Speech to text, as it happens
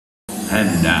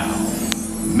And now,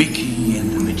 Mickey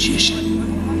and the Magician.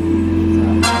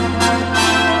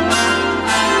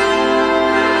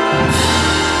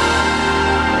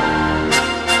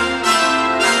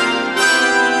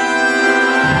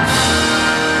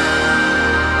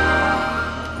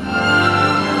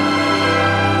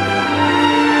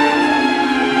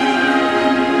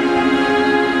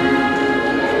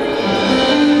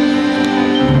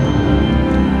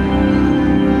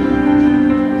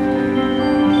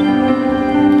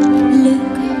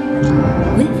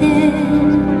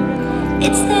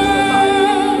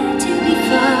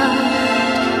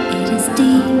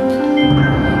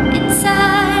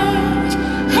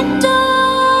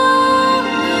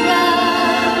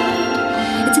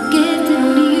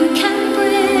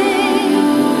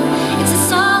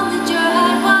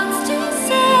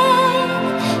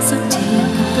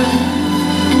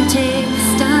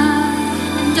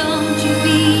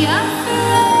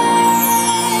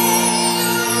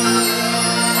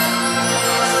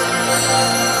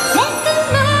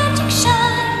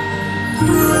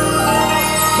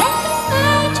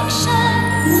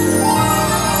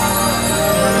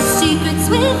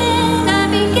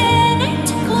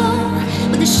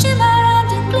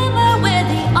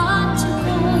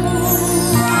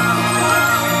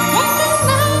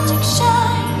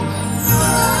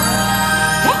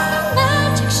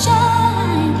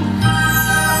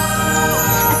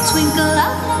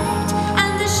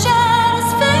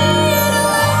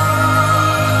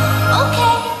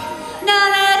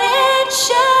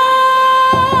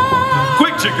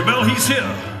 He's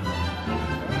here.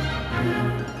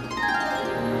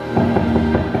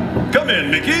 Come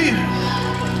in, Mickey.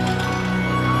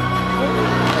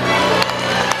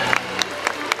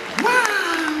 Wow!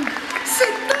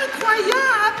 C'est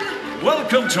incroyable!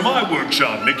 Welcome to my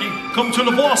workshop, Mickey. Come to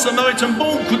le voir, ça mérite un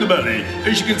bon coup de balai.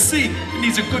 As you can see, it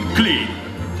needs a good clean.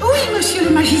 Oui, monsieur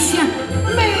le magicien,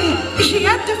 mais j'ai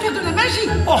hâte de faire de la magie.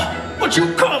 Oh, but you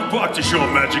can't practice your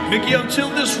magic, Mickey, until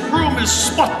this room is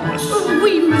spotless.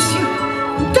 Oui, monsieur.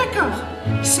 D'accord.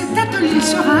 Cet atelier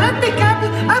sera impeccable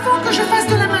avant que je fasse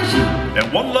de la magie.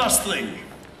 And one last thing.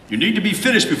 You need to be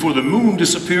finished before the moon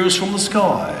disappears from the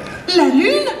sky. La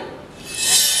lune?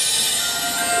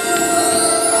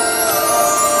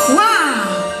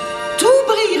 Waouh! Tout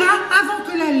brillera avant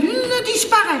que la lune ne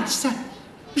disparaisse.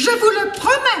 Je vous le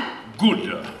promets.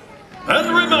 Good.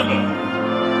 And remember,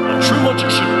 a true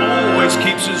magician always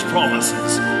keeps his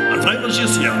promises. Un vrai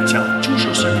magicien tient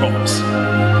toujours ses promesses.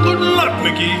 Good luck,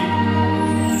 Mickey.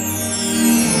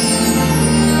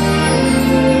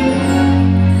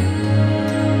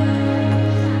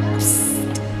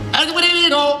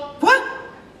 Quoi?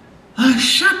 Un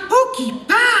chapeau qui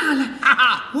parle?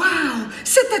 Waouh!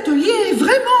 Cet atelier est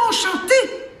vraiment enchanté.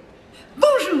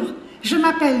 Bonjour, je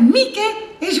m'appelle Mickey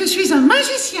et je suis un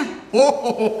magicien. Eh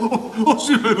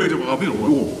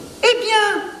bien,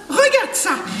 regarde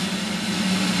ça.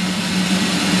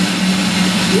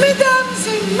 Mesdames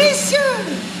et messieurs,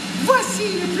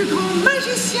 voici le plus grand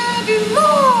magicien du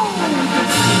monde.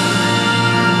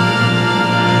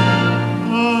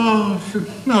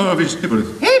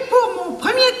 Et pour mon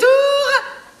premier tour,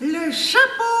 le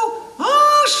chapeau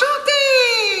enchanté.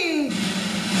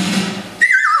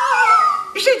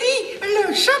 J'ai dit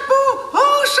le chapeau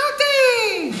enchanté.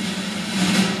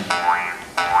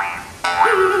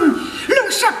 Le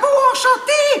chapeau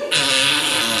enchanté.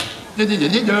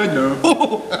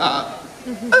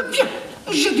 Bien,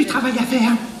 j'ai du travail à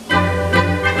faire.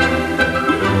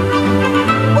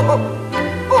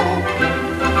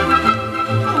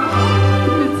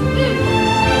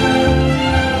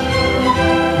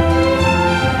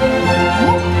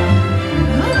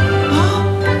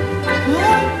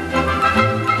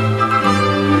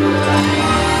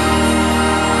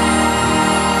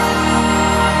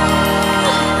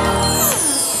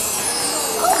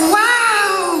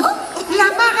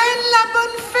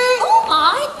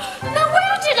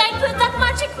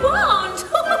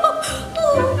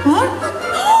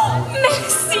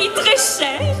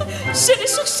 Je l'ai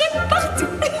cherché partout.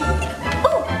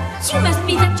 Oh, you must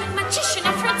be that young magician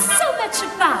I've heard so much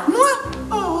about. Moi?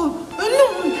 Oh,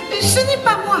 non, ce n'est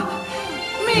pas moi.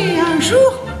 Mais un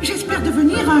jour, j'espère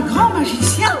devenir un grand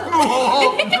magicien.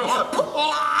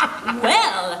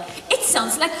 Well, it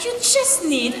sounds like you just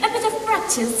need a bit of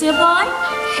practice, dear boy.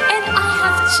 And I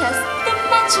have just the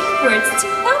magic words to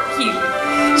help you.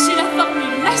 J'ai la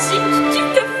formule magique qu'il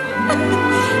te faut.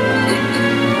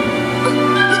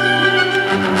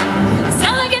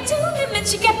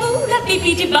 Chicabou, la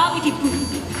bibidi babidi bou.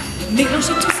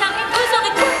 Mélangez tout ça et vous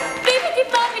aurez quoi? Bibidi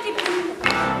babidi bou.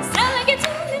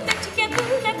 Salagatou, la chicabou,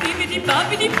 la bibidi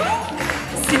babidi bou.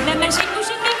 C'est la magie où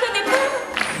je ne connais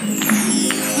pas.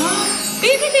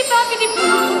 babidi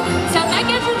boo. Ça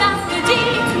magasin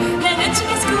l'applaudit. Le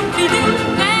chicken Scooby-Doo.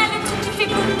 Mais le truc qui fait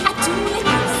bou à tous les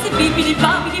coups, c'est bibidi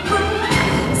babidi boo.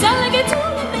 Ça la gâteau,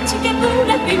 le chicken boo,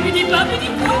 la bibidi babidi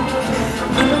boo.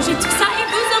 Mélangez tout ça et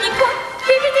vous aurez quoi?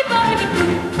 Bibidi babidi boo.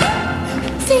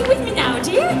 Say with me now,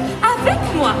 dear. Avec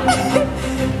moi.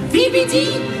 Bibidi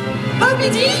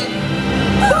babidi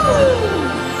boo.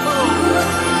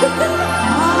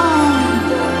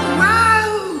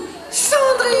 Waouh!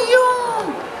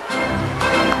 Cendrillon!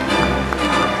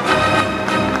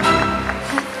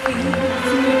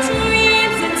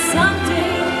 Dreams and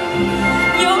someday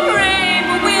your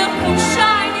rainbow will come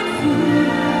shining through.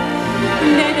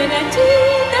 Da da da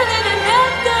dee, da da da da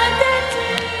da da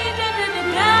dee, da da da da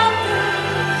da.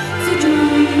 The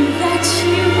dream that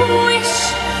you wish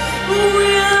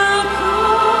will come.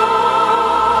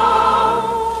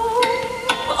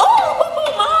 Oh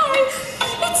my!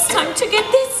 It's time to get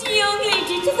this young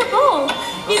lady to the ball.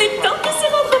 Il est temps de se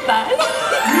rendre bal.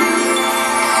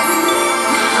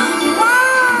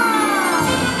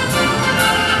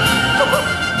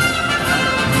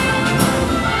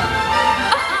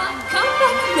 Come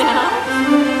back now.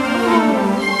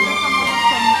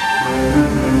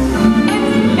 And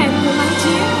remember, my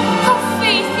dear, have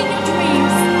faith in your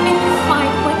dreams and you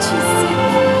find what you seek.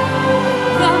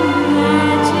 The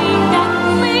magic that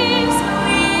lives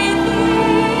within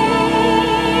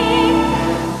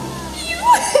you.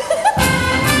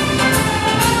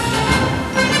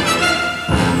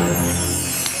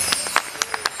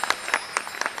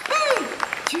 Hey,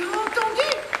 tu as entendu?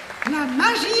 La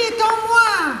magie est en moi.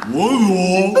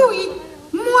 Voilà. Oui,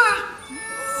 moi.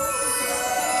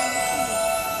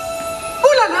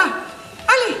 Oh là là.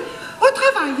 Allez, au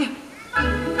travail.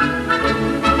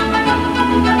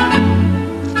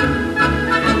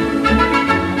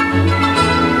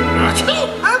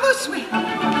 À vos souhaits.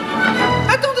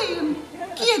 Attendez,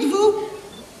 qui êtes-vous?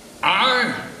 I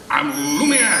am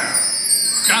Lumiere.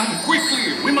 Come quickly,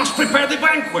 we must prepare the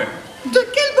banquet. De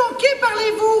quel banquet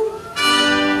parlez-vous?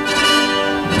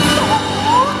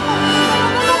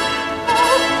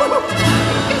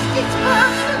 Qu'est-ce qui se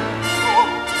passe?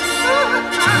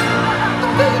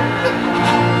 Attendez.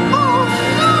 Oh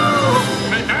non!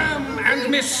 Mesdames and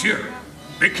messieurs,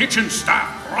 the kitchen staff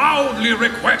proudly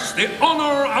request the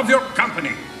honor of your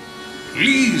company.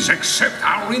 Please accept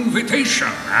our invitation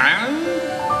and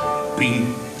be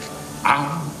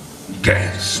our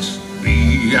guest.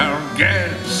 Be our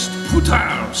guest. Put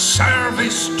our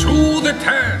service to the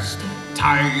test.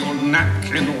 Tie your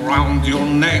napkin round your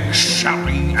neck,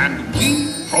 Sherry, and we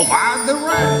provide the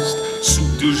rest.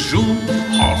 Soup du jour,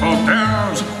 hot hors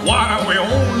d'oeuvres, while we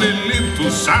only live to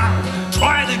serve.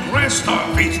 Try the great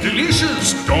stuff, it's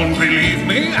delicious. Don't believe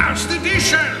me? Ask the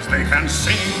dishes. They can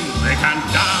sing, they can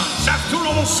dance. After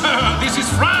all, sir, this is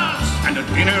France, and the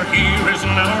dinner here is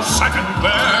never second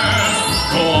best.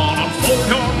 Go on, unfold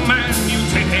your menu,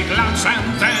 take a glance,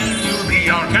 and then you'll be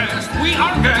our guest. We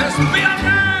are guests, we are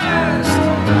guests.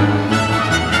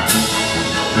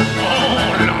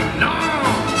 Oh, la la.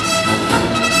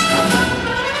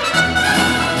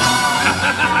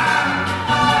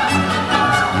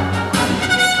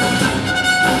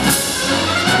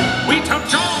 We tell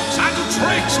jokes, I do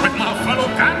tricks with my fellow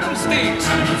candlesticks.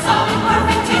 Come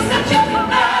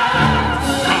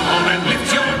on and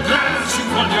lift your glass, you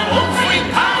won your own free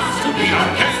pass to be our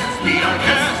guest, be our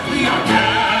guest, be our guest.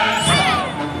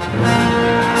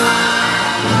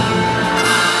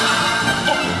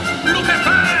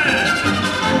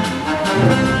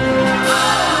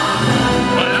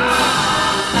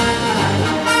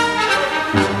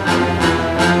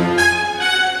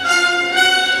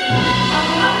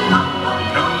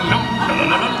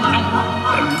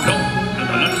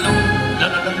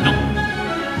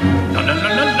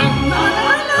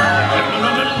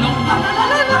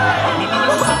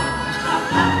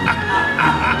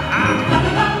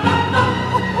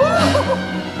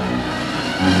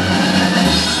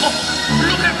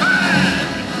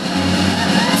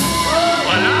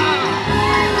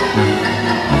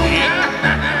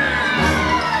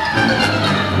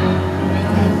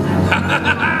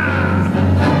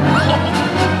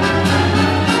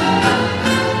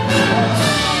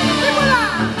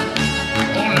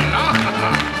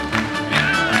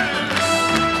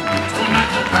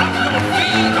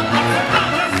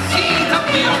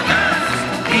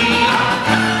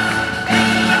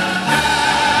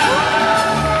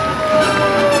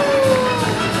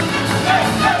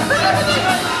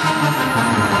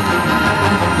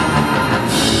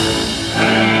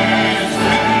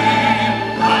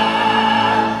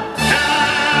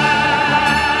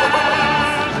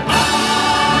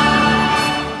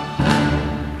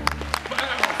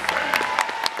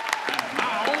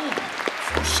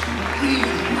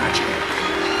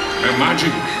 the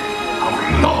magic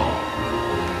of love.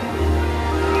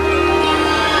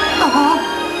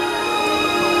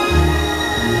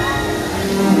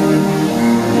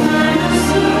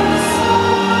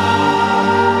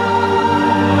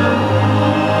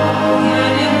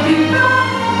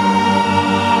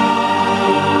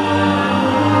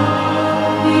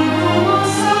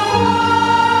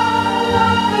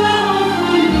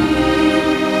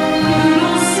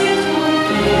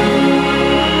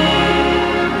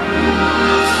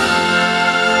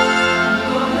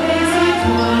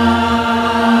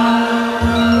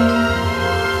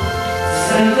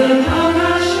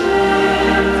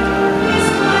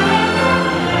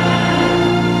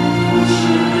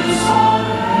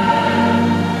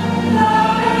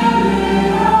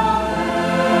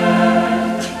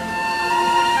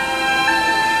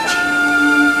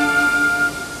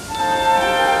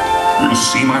 You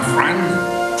see, my friend,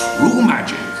 true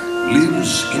magic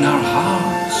lives in our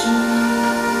hearts.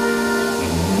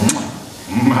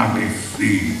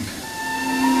 Magnifique.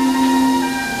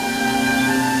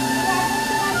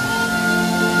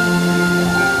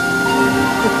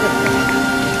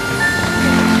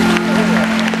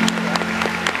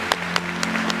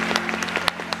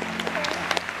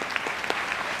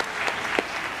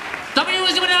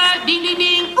 Ding, ding,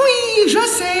 ding. Oui, je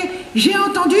sais. J'ai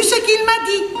entendu ce qu'il m'a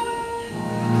dit.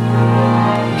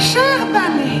 Cher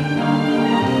ballet,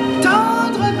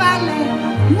 tendre ballet,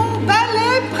 mon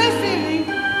ballet préféré.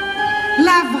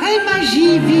 La vraie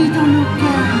magie vit dans nos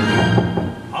cœurs.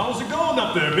 How's it going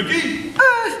up there, Mickey?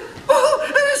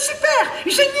 Super,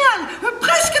 génial,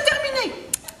 presque terminé.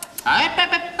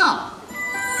 Non.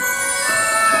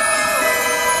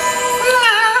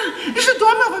 Je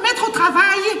dois me remettre au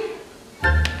travail.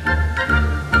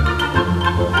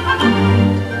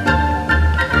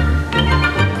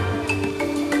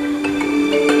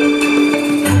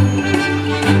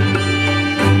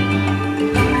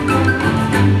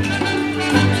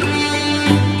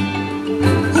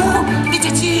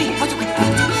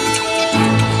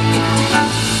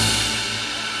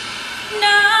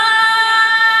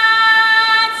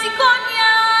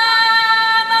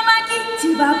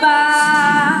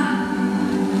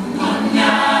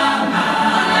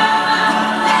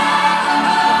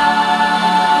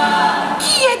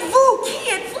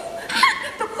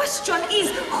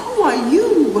 Who are you?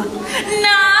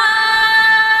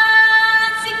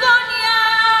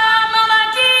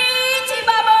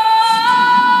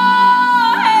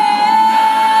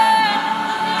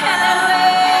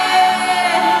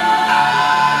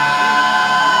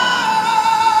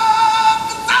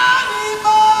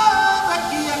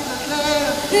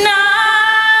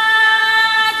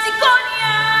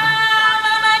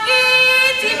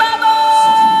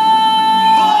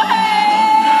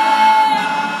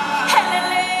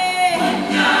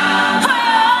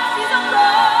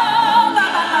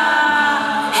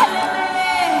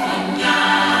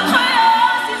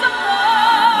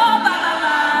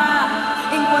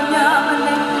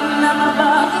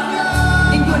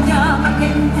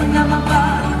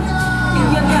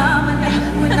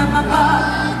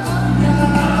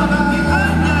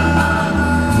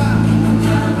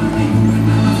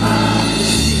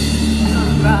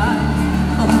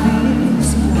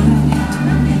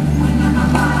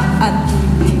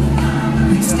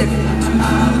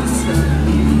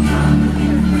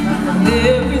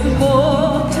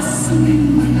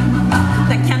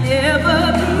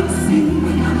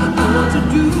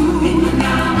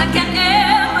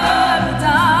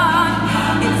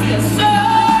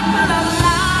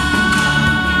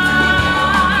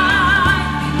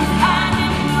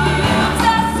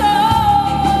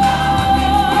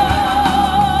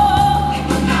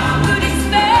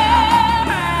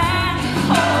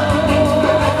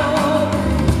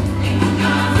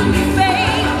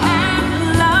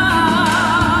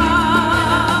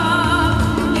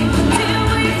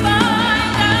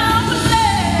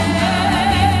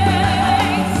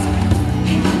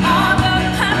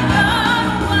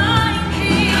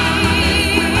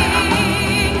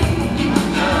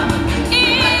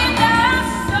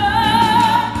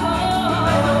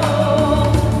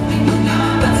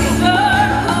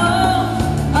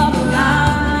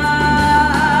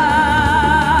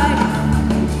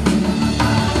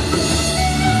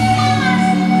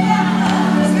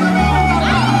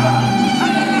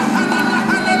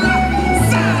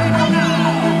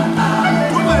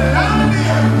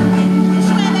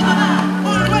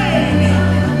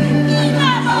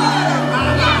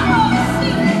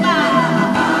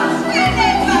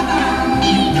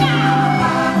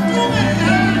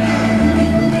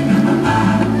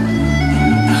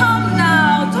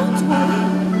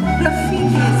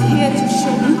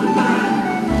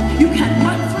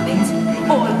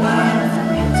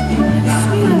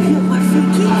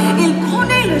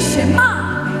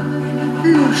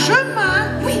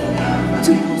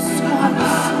 Tu penses soit le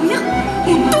sourire ou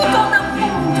tout en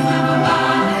apprendre.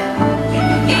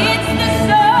 It's the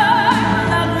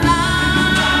circle of life,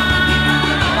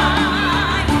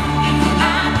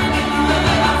 and it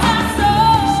moves our soul.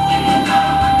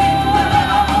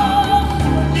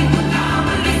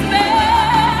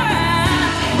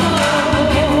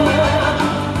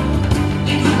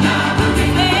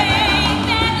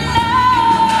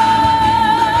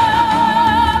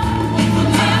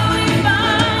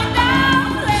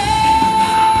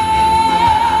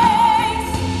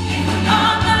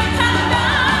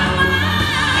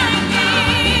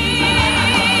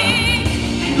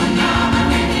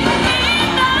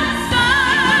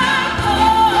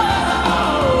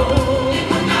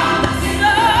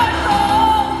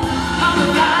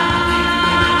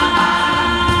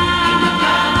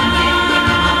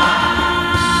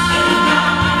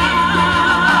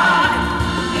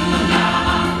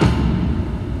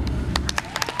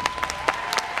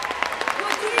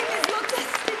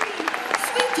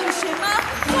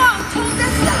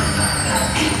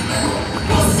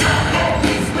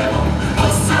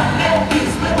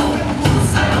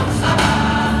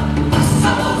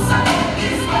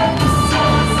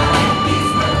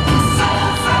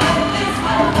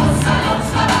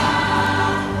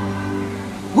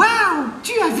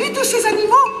 Ces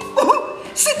animaux? Oh,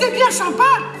 c'était bien sympa.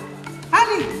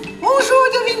 Allez, on joue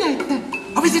aux devinettes.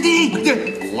 Oh, mais c'était...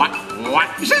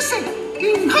 Je sais,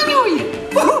 une grenouille.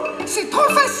 Oh, c'est trop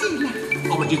facile.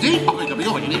 Oh, mais c'était...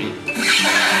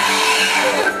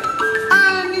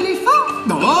 Un éléphant?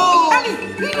 Non. Allez,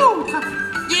 une autre.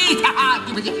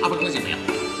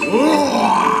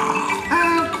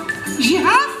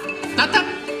 Girafe?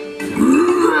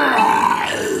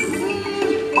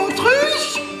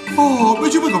 Oh, mais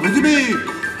tu peux comprendre, mais...